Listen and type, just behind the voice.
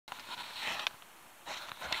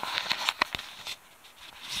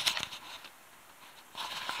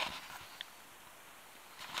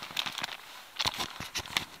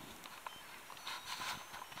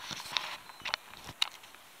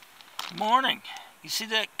Morning. You see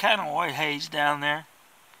that kind of white haze down there?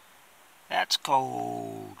 That's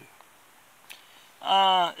cold.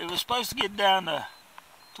 It was supposed to get down to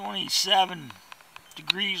 27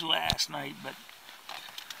 degrees last night, but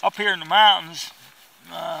up here in the mountains,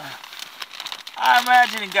 I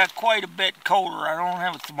imagine it got quite a bit colder. I don't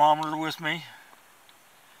have a thermometer with me,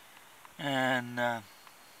 and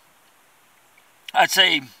I'd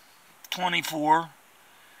say 24.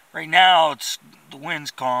 Right now the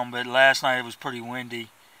wind's calm, but last night it was pretty windy,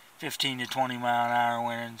 15 to 20 mile an hour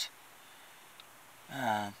winds.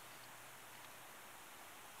 I'm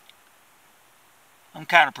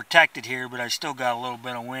kind of protected here, but I still got a little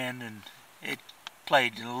bit of wind, and it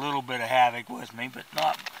played a little bit of havoc with me, but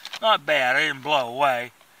not bad. I didn't blow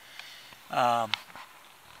away. I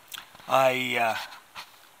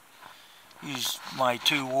used my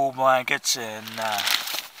 2 wool blankets and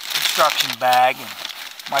construction bag and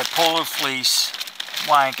my polar fleece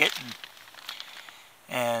blanket,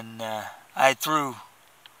 and I threw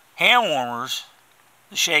hand warmers,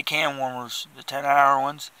 the shake hand warmers, the 10-hour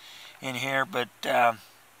ones, in here. But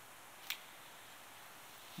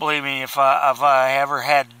believe me, if I ever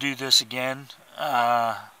had to do this again,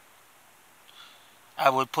 I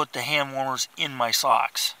would put the hand warmers in my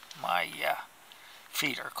socks. My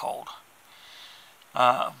feet are cold.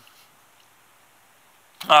 I'm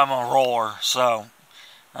a roller, so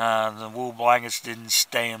the wool blankets didn't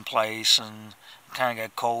stay in place, and kind of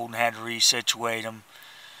got cold and had to resituate them.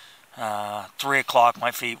 3 o'clock,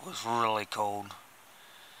 my feet was really cold.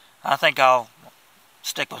 I think I'll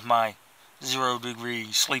stick with my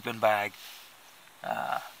 0-degree sleeping bag.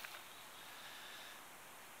 I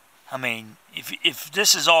mean, if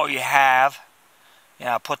this is all you have,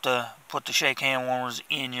 yeah, put the shake hand warmers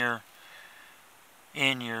in your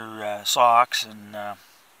socks. And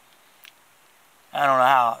I don't know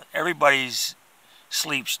how everybody's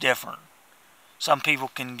sleep's different. Some people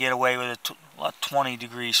can get away with a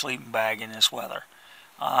 20-degree sleeping bag in this weather.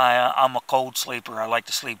 I'm a cold sleeper. I like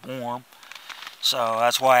to sleep warm, so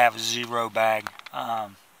that's why I have a 0 bag. I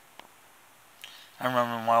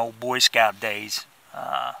remember my old Boy Scout days.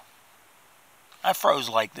 I froze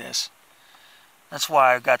like this. That's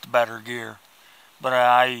why I got the better gear. But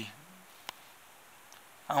I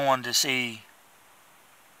wanted to see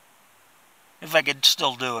if I could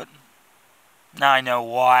still do it. Now I know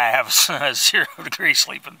why I have a 0-degree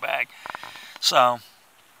sleeping bag. So,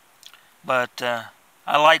 but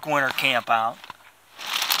I like winter camp out.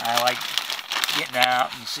 I like getting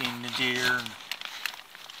out and seeing the deer, and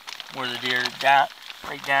where the deer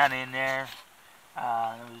right down in there.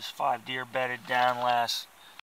 There was 5 deer bedded down last